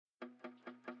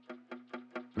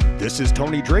This is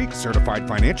Tony Drake, certified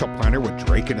financial planner with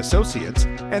Drake & Associates,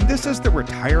 and this is the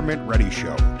Retirement Ready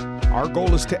Show. Our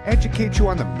goal is to educate you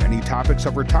on the many topics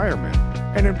of retirement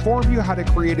and inform you how to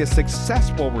create a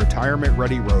successful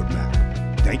retirement-ready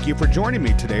roadmap. Thank you for joining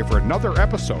me today for another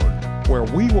episode where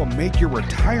we will make your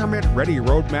retirement-ready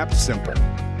roadmap simple.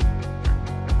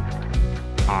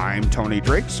 I'm Tony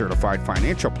Drake, certified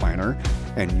financial planner,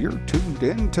 and you're tuned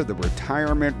in to the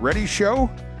Retirement Ready Show.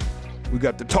 We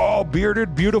got the tall,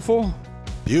 bearded, beautiful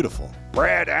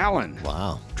Brad Allen.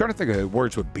 Wow. I'm trying to think of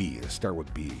words with B. Let's start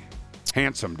with B.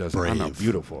 Handsome doesn't. Brave. I know.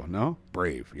 Beautiful. No?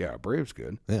 Brave. Yeah, brave's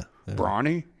good. Yeah.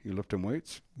 Brawny. You lifting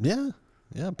weights? Yeah.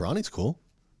 Brawny's cool.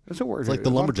 That's a word. It's like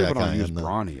the lumberjack guy. Don't guy use in the-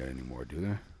 brawny anymore, do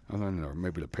they? I don't know.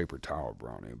 Maybe the paper towel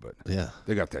brawny, but Yeah.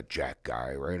 they got that jack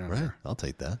guy right on Right. there. I'll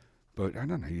take that. But I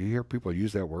don't know. You hear people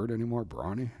use that word anymore?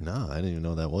 Brawny? No, I didn't even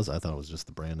know that was. I thought it was just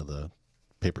the brand of the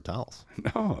paper towels.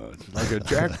 No, it's like a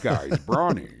jack guy. He's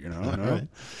brawny. You know. All No. right.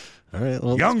 All right.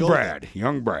 Well, Young let's go Brad.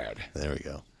 Young Brad. There we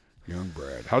go. Young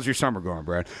Brad. How's your summer going,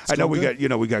 Brad? I know we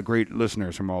got great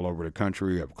listeners from all over the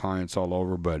country. We have clients all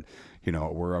over, but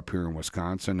we're up here in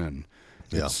Wisconsin, and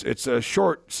it's a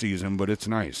short season, but it's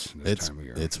nice this time of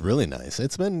year. It's really nice.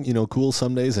 It's been cool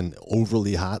some days and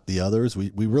overly hot the others. We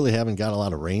really haven't got a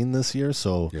lot of rain this year,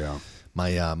 so yeah.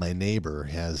 My neighbor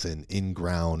has an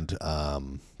in-ground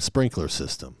sprinkler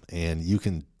system, and you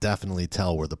can definitely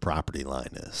tell where the property line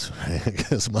is, right?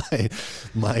 Because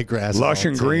my grass is lush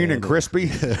all and green tan and crispy.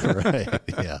 Right.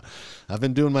 Yeah, I've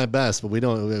been doing my best, but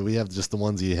we have just the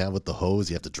ones you have with the hose.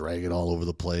 You have to drag it all over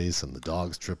the place, and the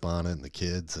dogs trip on it, and the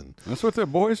kids, and that's what the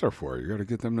boys are for. You got to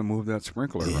get them to move that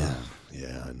sprinkler around.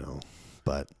 Yeah, I know,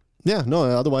 but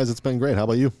otherwise it's been great. How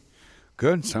about you?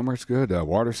 Good. Summer's good.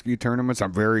 Water ski tournaments.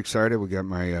 I'm very excited. We got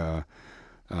my,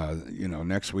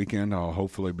 next weekend I'll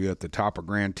hopefully be at the top of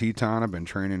Grand Teton. I've been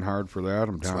training hard for that.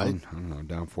 I'm down, right. I don't know,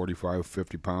 down 45,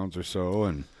 50 pounds or so.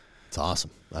 And it's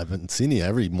awesome. I've been seeing you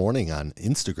every morning on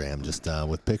Instagram just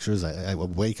with pictures. I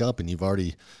would wake up and you've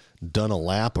already done a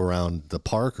lap around the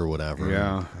park or whatever.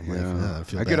 Yeah,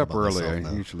 I get up early.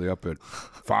 I'm usually up at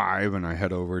 5, and I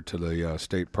head over to the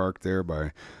state park there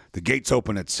by – the gates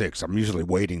open at 6. I'm usually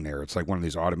waiting there. It's like one of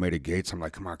these automated gates. I'm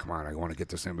like, come on. I want to get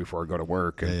this in before I go to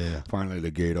work. And finally the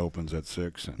gate opens at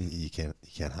 6. And you can't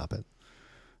hop it?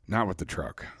 Not with the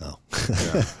truck. Oh.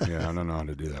 Yeah, I don't know how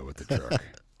to do that with the truck.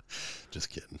 Just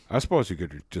kidding. I suppose you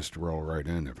could just roll right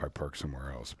in if I park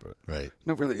somewhere else. But right.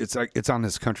 No, really, it's like it's on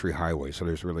this country highway, so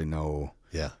there's really no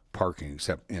parking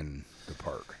except in the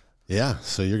park. Yeah,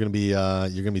 so you're gonna be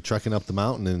trekking up the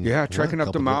mountain and trekking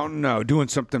up the mountain, doing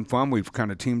something fun. We've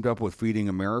kind of teamed up with Feeding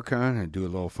America and do a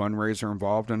little fundraiser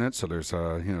involved in it. So there's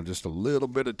just a little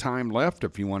bit of time left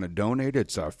if you want to donate.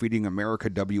 It's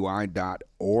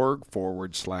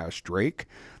feedingamericawi.org/Drake.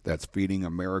 That's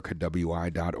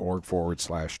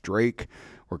feedingamericawi.org/Drake.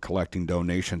 We're collecting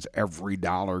donations. Every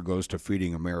dollar goes to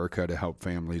Feeding America to help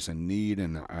families in need,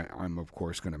 and I'm of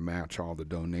course going to match all the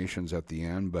donations at the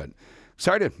end. But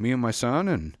excited, me and my son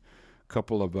and a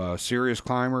couple of serious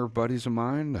climber buddies of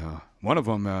mine. One of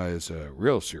them is a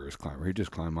real serious climber. He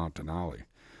just climbed Mount Denali.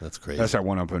 That's crazy. That's that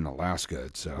one up in Alaska.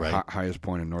 It's right. Highest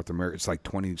point in North America. It's like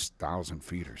 20,000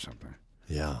 feet or something.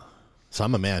 Yeah. So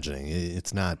I'm imagining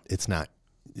it's not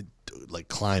like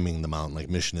climbing the mountain like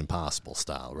Mission Impossible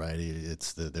style, right?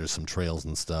 There's some trails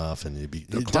and stuff, and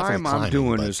the climb I'm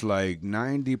doing is like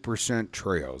 90%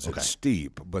 trails. Okay. It's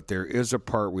steep, but there is a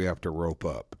part we have to rope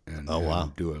up and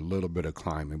do a little bit of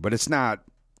climbing. But it's not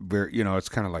very, it's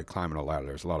kind of like climbing a ladder.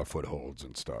 There's a lot of footholds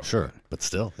and stuff. Sure, but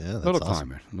still, that's little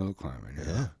awesome. climbing.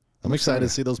 Yeah. I'm excited to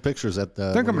see those pictures at the.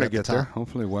 I think I'm going to get there.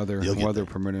 Hopefully, weather there.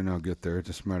 permitting, I'll get there. It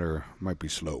just might be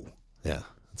slow. Yeah,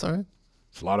 it's all right.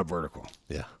 It's a lot of vertical.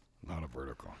 Yeah. A lot of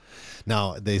vertical.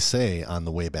 Now, they say on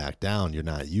the way back down, you're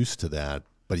not used to that,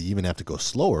 but you even have to go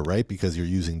slower, right? Because you're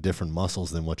using different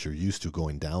muscles than what you're used to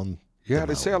going down. Yeah,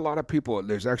 they say a lot of people,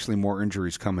 there's actually more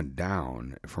injuries coming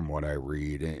down from what I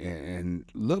read. And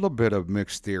a little bit of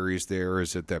mixed theories there.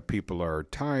 Is it that people are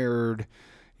tired?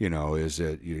 Is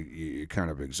it you're kind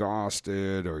of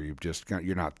exhausted, or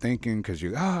you're not thinking because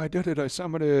I did it, I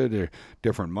summited, or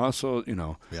different muscles,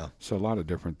 Yeah. So a lot of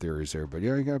different theories there. But,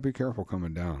 you got to be careful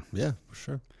coming down. Yeah, for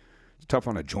sure. It's tough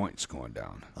on the joints going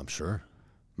down. I'm sure.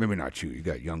 Maybe not you. You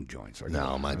got young joints. My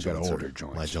joints got older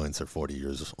joints. My joints are 40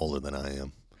 years older than I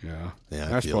am. Yeah.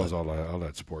 Yeah. I suppose all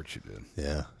that sports you did.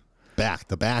 Yeah.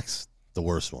 The back's the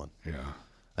worst one. Yeah.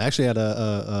 I actually had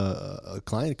a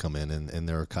client come in, and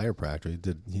they're a chiropractor. He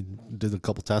did a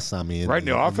couple tests on me. Right in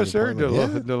the office there? Did a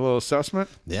little assessment?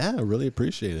 Yeah, I really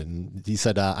appreciate it. And he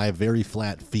said, I have very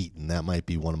flat feet, and that might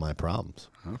be one of my problems.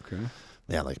 Okay.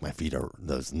 Yeah, like my feet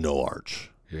there's no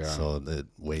arch. Yeah. So it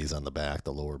weighs on the back,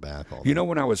 the lower back. All You that. know,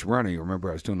 when I was running, remember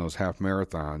I was doing those half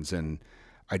marathons, and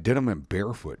I did them in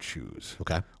barefoot shoes,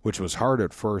 Okay. which was hard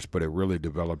at first, but it really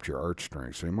developed your arch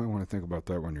strength. So you might want to think about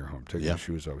that when you're home, taking the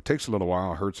shoes off. It takes a little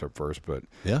while, it hurts at first, but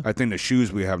I think the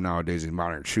shoes we have nowadays, these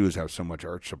modern shoes, have so much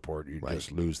arch support, you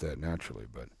just lose that naturally.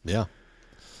 But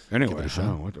anyway,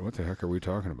 what the heck are we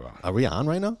talking about? Are we on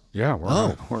right now? Yeah, we're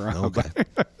on. Okay.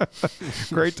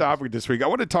 Great topic this week. I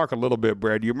want to talk a little bit,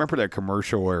 Brad. You remember that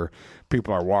commercial where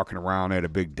people are walking around at a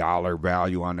big dollar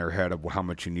value on their head of how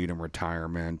much you need in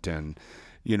retirement? And,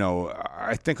 you know,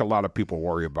 I think a lot of people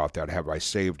worry about that. Have I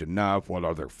saved enough? What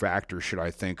other factors should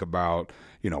I think about?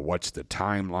 You know, what's the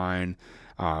timeline?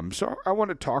 So I want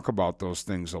to talk about those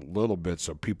things a little bit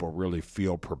so people really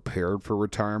feel prepared for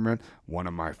retirement. One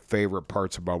of my favorite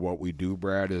parts about what we do,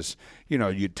 Brad, is, you know,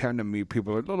 you tend to meet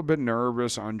people a little bit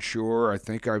nervous, unsure. I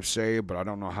think I've saved, but I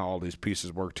don't know how all these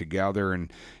pieces work together.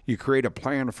 And you create a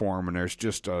plan for them, and there's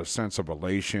just a sense of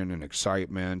elation and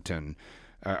excitement, and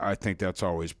I think that's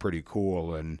always pretty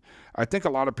cool. And I think a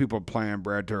lot of people plan,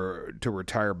 Brad, to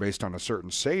retire based on a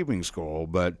certain savings goal,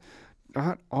 but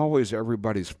not always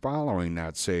everybody's following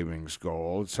that savings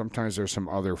goal. Sometimes there's some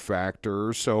other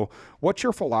factors. So what's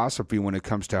your philosophy when it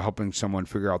comes to helping someone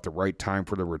figure out the right time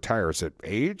for the retire? Is it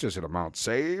age? Is it amount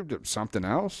saved? Is it something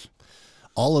else?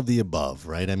 All of the above,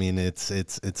 right? I mean, it's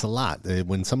a lot.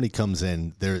 When somebody comes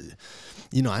in,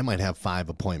 you know, I might have 5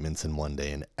 appointments in one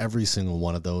day, and every single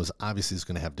one of those obviously is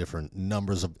going to have different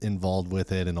numbers involved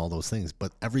with it and all those things,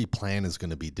 but every plan is going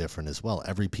to be different as well.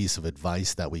 Every piece of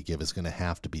advice that we give is going to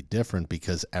have to be different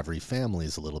because every family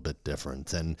is a little bit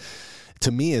different. And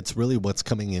to me, it's really what's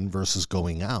coming in versus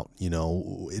going out. You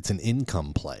know, it's an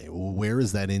income play. Where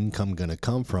is that income going to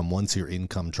come from once your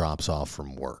income drops off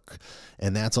from work?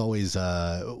 And that's always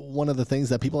one of the things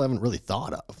that people haven't really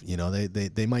thought of. You know,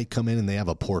 they might come in and they have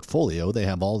a portfolio. They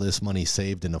have all this money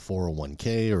saved in a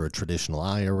 401k or a traditional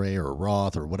IRA or a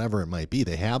Roth or whatever it might be.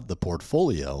 They have the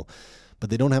portfolio, but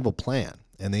they don't have a plan.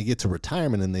 And they get to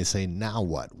retirement and they say, now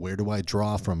what? Where do I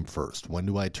draw from first? When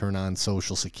do I turn on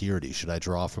Social Security? Should I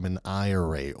draw from an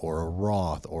IRA or a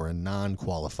Roth or a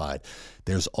non-qualified?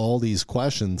 There's all these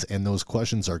questions, and those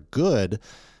questions are good.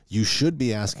 You should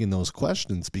be asking those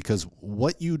questions because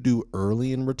what you do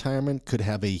early in retirement could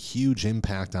have a huge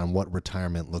impact on what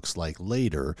retirement looks like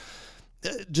later.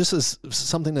 Just as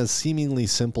something as seemingly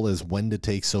simple as when to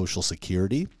take Social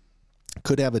Security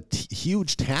could have a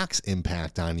huge tax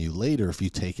impact on you later if you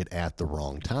take it at the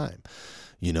wrong time.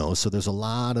 You know, so there's a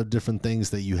lot of different things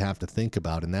that you have to think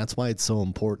about, and that's why it's so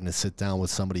important to sit down with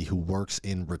somebody who works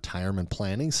in retirement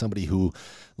planning, somebody who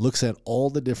looks at all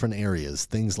the different areas,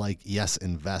 things like, yes,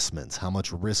 investments, how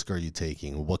much risk are you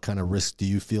taking, what kind of risk do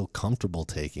you feel comfortable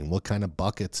taking, what kind of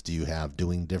buckets do you have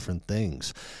doing different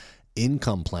things.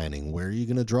 Income planning, where are you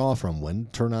going to draw from? When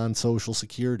to turn on Social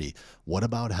Security? What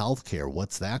about healthcare?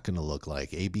 What's that going to look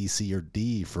like? A, B, C, or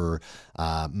D for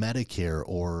Medicare?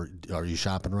 Or are you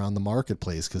shopping around the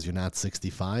marketplace because you're not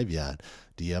 65 yet?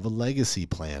 Do you have a legacy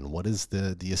plan? What does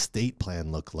the estate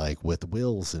plan look like with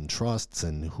wills and trusts?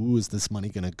 And who is this money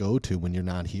going to go to when you're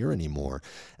not here anymore?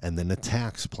 And then a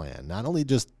tax plan. Not only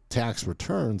just tax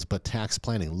returns, but tax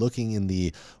planning, looking in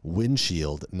the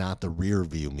windshield, not the rear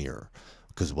view mirror.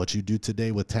 Because what you do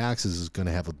today with taxes is going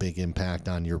to have a big impact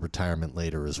on your retirement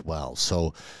later as well.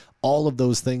 So all of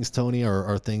those things, Tony,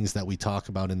 are things that we talk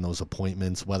about in those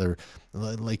appointments, whether,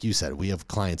 like you said, we have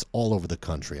clients all over the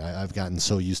country. I've gotten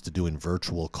so used to doing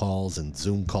virtual calls and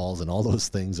Zoom calls and all those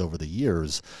things over the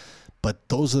years. But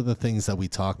those are the things that we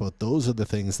talk about. Those are the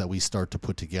things that we start to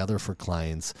put together for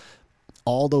clients.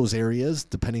 All those areas,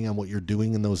 depending on what you're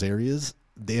doing in those areas,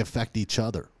 they affect each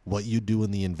other. What you do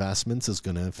in the investments is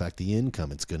going to affect the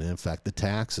income. It's going to affect the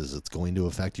taxes. It's going to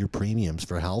affect your premiums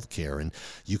for healthcare. And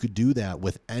you could do that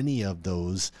with any of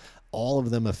those. All of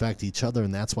them affect each other,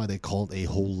 and that's why they call it a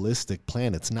holistic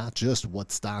plan. It's not just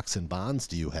what stocks and bonds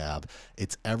do you have.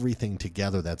 It's everything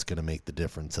together that's going to make the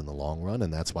difference in the long run,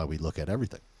 and that's why we look at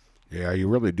everything. Yeah, you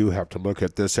really do have to look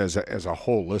at this as a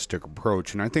holistic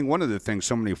approach. And I think one of the things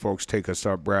so many folks take us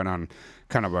up, Brad, on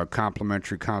kind of a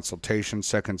complimentary consultation,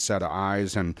 second set of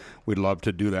eyes, and we'd love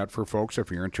to do that for folks. If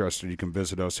you're interested, you can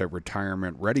visit us at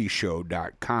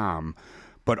retirementreadyshow.com.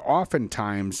 But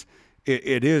oftentimes,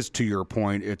 it is, to your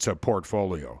point, it's a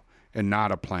portfolio and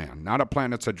not a plan. Not a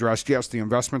plan that's addressed. Yes, the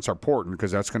investments are important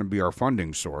because that's going to be our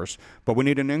funding source, but we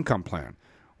need an income plan.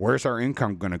 Where's our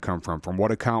income going to come from? From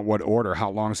what account, what order?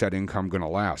 How long is that income going to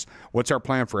last? What's our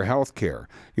plan for health care?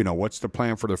 You know, what's the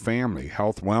plan for the family?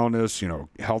 Health, wellness, you know,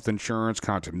 health insurance,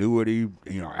 continuity,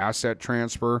 you know, asset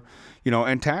transfer, you know,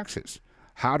 and taxes.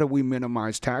 How do we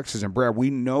minimize taxes? And Brad, we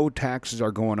know taxes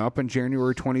are going up in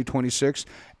January 2026.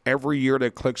 Every year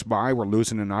that clicks by, we're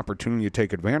losing an opportunity to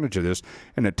take advantage of this.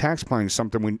 And the tax planning is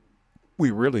something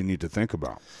we really need to think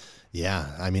about. Yeah,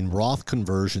 I mean, Roth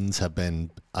conversions have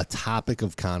been a topic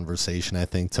of conversation, I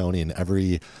think, Tony, in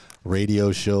every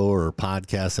radio show or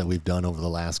podcast that we've done over the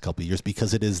last couple of years,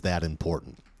 because it is that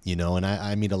important, And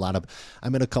I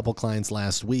met a couple clients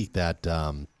last week that,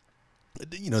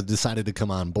 decided to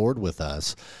come on board with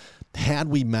us. Had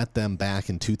we met them back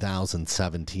in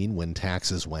 2017 when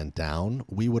taxes went down,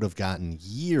 we would have gotten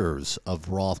years of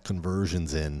Roth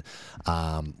conversions in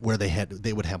where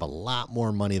they would have a lot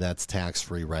more money that's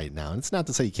tax-free right now. And it's not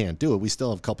to say you can't do it. We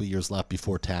still have a couple of years left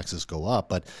before taxes go up.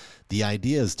 But the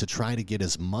idea is to try to get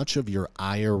as much of your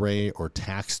IRA or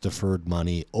tax-deferred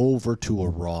money over to a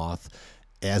Roth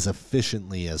as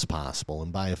efficiently as possible.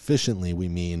 And by efficiently, we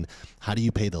mean how do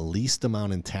you pay the least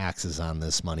amount in taxes on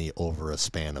this money over a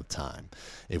span of time?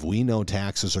 If we know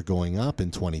taxes are going up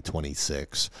in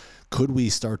 2026, could we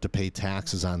start to pay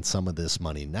taxes on some of this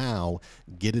money now,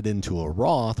 get it into a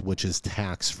Roth, which is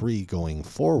tax-free going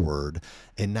forward,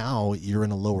 and now you're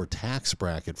in a lower tax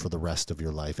bracket for the rest of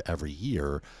your life every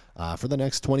year for the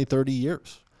next 20, 30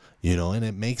 years? And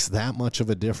it makes that much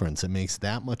of a difference. It makes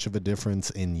that much of a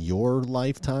difference in your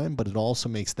lifetime, but it also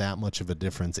makes that much of a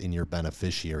difference in your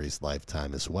beneficiary's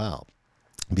lifetime as well.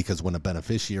 Because when a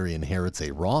beneficiary inherits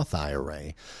a Roth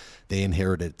IRA, they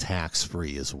inherit it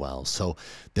tax-free as well. So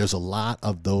there's a lot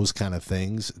of those kind of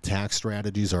things. Tax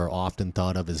strategies are often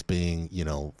thought of as being,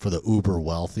 for the uber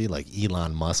wealthy, like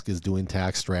Elon Musk is doing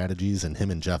tax strategies, and him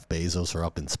and Jeff Bezos are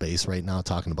up in space right now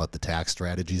talking about the tax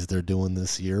strategies they're doing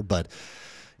this year. But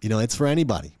it's for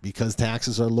anybody, because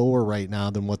taxes are lower right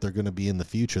now than what they're going to be in the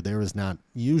future. There is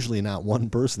usually not one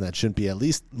person that shouldn't be at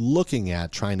least looking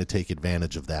at trying to take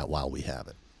advantage of that while we have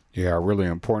it. Yeah, really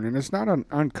important. And it's not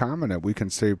uncommon that we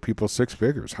can save people six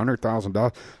figures,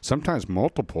 $100,000, sometimes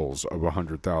multiples of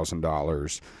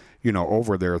 $100,000,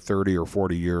 over their 30 or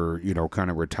 40 year,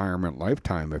 kind of retirement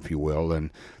lifetime, if you will.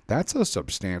 And that's a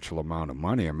substantial amount of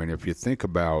money. I mean, if you think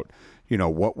about,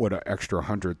 what would an extra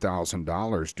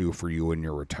 $100,000 do for you in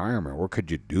your retirement? What could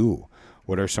you do?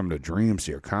 What are some of the dreams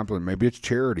you accomplish? Maybe it's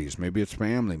charities, maybe it's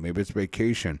family, maybe it's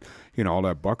vacation, all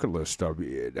that bucket list stuff.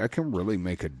 That can really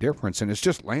make a difference, and it's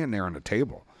just laying there on the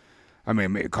table. I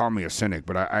mean, call me a cynic,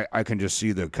 but I can just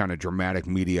see the kind of dramatic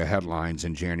media headlines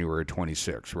in January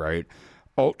 26, right?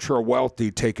 Ultra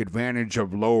wealthy take advantage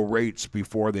of low rates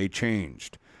before they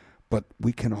changed. But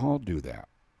we can all do that.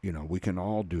 We can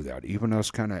all do that. Even us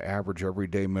kind of average,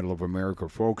 everyday, middle of America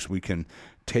folks, we can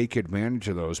take advantage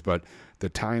of those. But the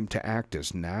time to act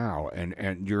is now.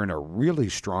 And you're in a really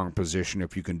strong position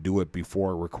if you can do it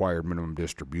before required minimum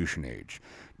distribution age.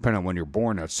 Depending on when you're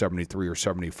born, that's 73 or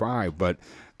 75. But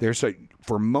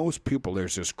for most people,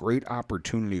 there's this great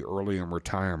opportunity early in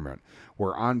retirement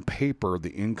where on paper,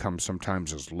 the income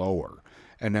sometimes is lower.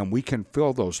 And then we can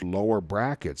fill those lower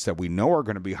brackets that we know are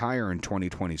going to be higher in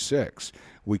 2026.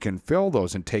 We can fill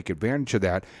those and take advantage of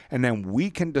that. And then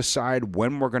we can decide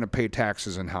when we're going to pay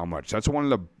taxes and how much. That's one of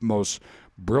the most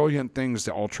brilliant things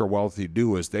the ultra wealthy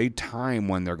do is they time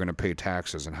when they're going to pay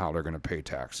taxes and how they're going to pay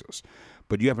taxes.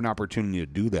 But you have an opportunity to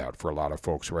do that for a lot of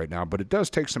folks right now. But it does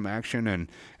take some action, and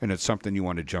it's something you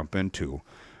want to jump into.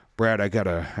 Brad, I got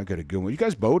a good one. You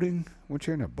guys boating? Weren't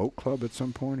you in a boat club at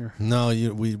some point? Or? No,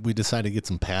 we decided to get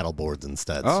some paddle boards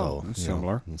instead. Oh, that's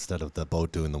similar. Instead of the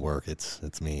boat doing the work,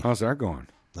 it's me. How's that going?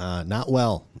 Not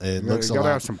well. It looks you got to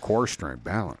have some core strength,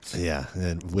 balance. Yeah,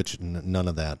 which none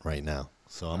of that right now.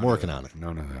 So I'm working on it.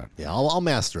 None of that. Yeah, I'll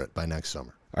master it by next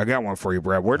summer. I got one for you,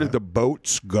 Brad. Where did the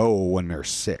boats go when they're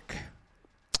sick?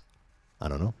 I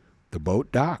don't know. The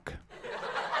boat dock.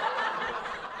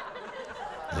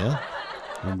 Yeah.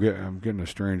 I'm getting a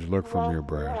strange look from you,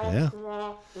 Brad. Yeah.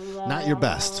 Not your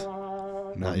best.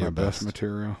 Not your best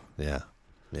material. Yeah.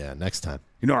 Yeah, next time.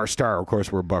 Our star, of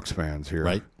course, we're Bucks fans here.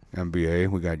 Right. NBA.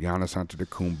 We got Giannis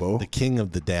Antetokounmpo. The king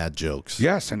of the dad jokes.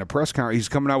 Yes, and the press conference. He's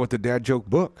coming out with the dad joke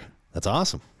book. That's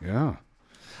awesome. Yeah.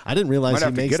 I didn't realize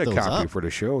he makes those up. Might have to get a copy for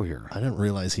the show here. I didn't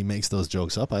realize he makes those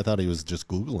jokes up. I thought he was just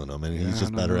Googling them, and he's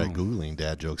just better at Googling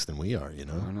dad jokes than we are, I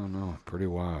don't know. Pretty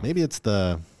wild. Maybe it's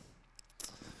the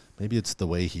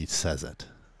way he says it,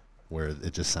 where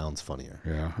it just sounds funnier.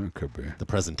 Yeah, it could be. The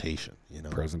presentation,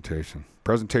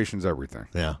 Presentation's everything.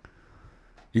 Yeah.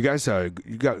 You guys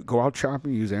go out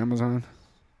shopping, use Amazon?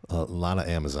 A lot of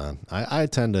Amazon. I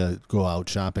tend to go out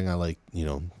shopping. I like,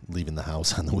 leaving the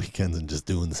house on the weekends and just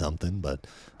doing something. But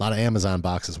a lot of Amazon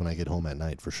boxes when I get home at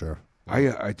night, for sure.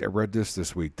 I read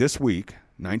this week. This week,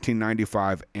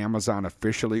 1995, Amazon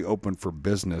officially opened for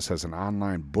business as an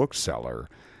online bookseller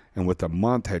and with a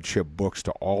month had shipped books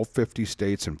to all 50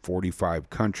 states and 45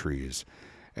 countries.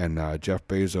 And Jeff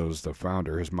Bezos, the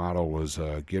founder, his motto was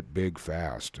get big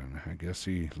fast. And I guess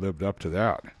he lived up to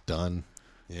that. Done.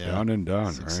 Yeah. Done and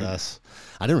done. Success.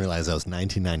 Right? I didn't realize that was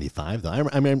 1995, though.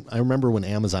 I mean, I remember when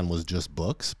Amazon was just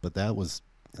books, but that was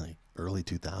like early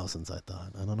 2000s, I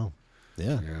thought. I don't know.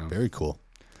 Yeah. Very cool.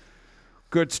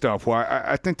 Good stuff. Well,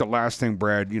 I think the last thing,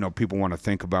 Brad, people want to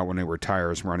think about when they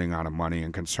retire is running out of money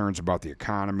and concerns about the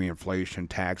economy, inflation,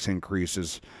 tax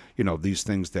increases. These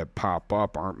things that pop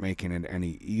up aren't making it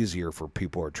any easier for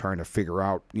people who are trying to figure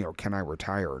out, can I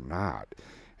retire or not?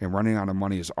 And running out of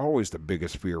money is always the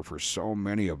biggest fear for so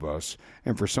many of us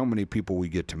and for so many people we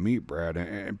get to meet, Brad.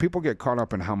 And people get caught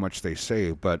up in how much they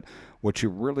save, but what you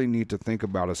really need to think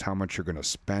about is how much you're going to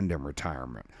spend in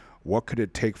retirement. What could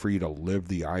it take for you to live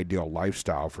the ideal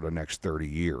lifestyle for the next 30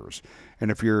 years? And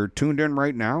if you're tuned in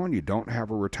right now and you don't have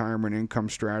a retirement income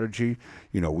strategy,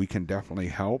 we can definitely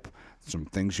help. Some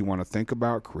things you want to think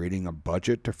about: creating a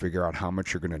budget to figure out how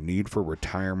much you're going to need for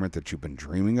retirement that you've been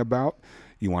dreaming about.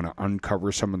 You want to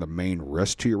uncover some of the main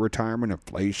risks to your retirement: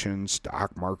 inflation,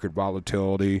 stock market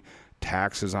volatility,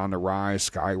 taxes on the rise,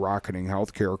 skyrocketing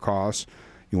healthcare costs.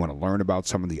 You want to learn about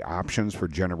some of the options for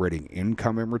generating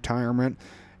income in retirement,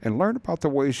 and learn about the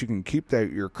ways you can keep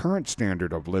your current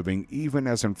standard of living even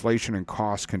as inflation and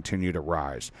costs continue to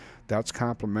rise. That's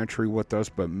complimentary with us,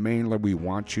 but mainly we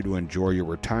want you to enjoy your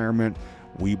retirement.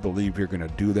 We believe you're going to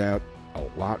do that a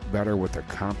lot better with a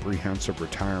comprehensive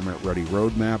retirement-ready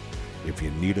roadmap. If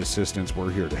you need assistance, we're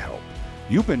here to help.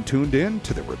 You've been tuned in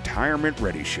to the Retirement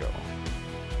Ready Show.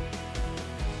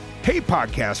 Hey,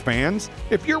 podcast fans,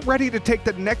 if you're ready to take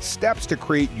the next steps to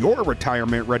create your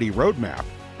retirement-ready roadmap,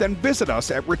 then visit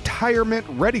us at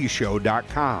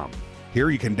retirementreadyshow.com. Here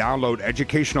you can download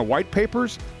educational white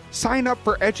papers, sign up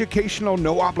for educational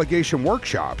no-obligation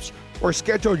workshops, or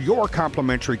schedule your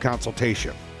complimentary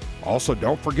consultation. Also,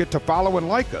 don't forget to follow and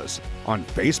like us on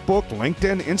Facebook,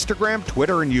 LinkedIn, Instagram,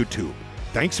 Twitter, and YouTube.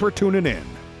 Thanks for tuning in.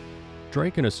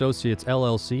 Drake & Associates,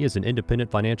 LLC is an independent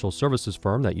financial services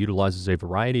firm that utilizes a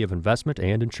variety of investment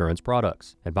and insurance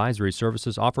products. Advisory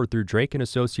services offered through Drake &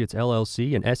 Associates,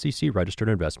 LLC, an SEC-registered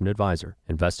investment advisor.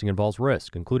 Investing involves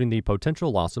risk, including the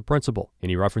potential loss of principal.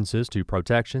 Any references to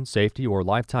protection, safety, or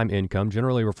lifetime income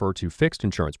generally refer to fixed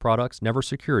insurance products, never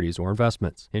securities or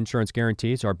investments. Insurance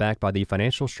guarantees are backed by the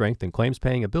financial strength and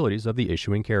claims-paying abilities of the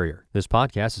issuing carrier. This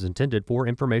podcast is intended for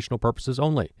informational purposes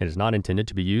only. It is not intended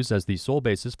to be used as the sole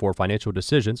basis for financial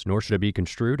decisions, nor should it be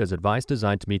construed as advice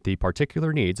designed to meet the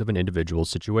particular needs of an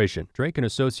individual's situation. Drake &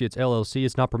 Associates, LLC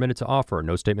is not permitted to offer.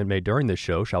 No statement made during this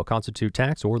show shall constitute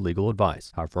tax or legal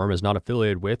advice. Our firm is not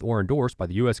affiliated with or endorsed by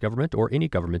the U.S. government or any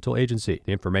governmental agency.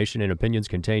 The information and opinions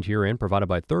contained herein provided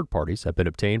by third parties have been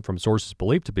obtained from sources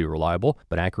believed to be reliable,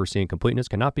 but accuracy and completeness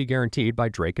cannot be guaranteed by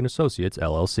Drake & Associates,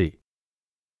 LLC.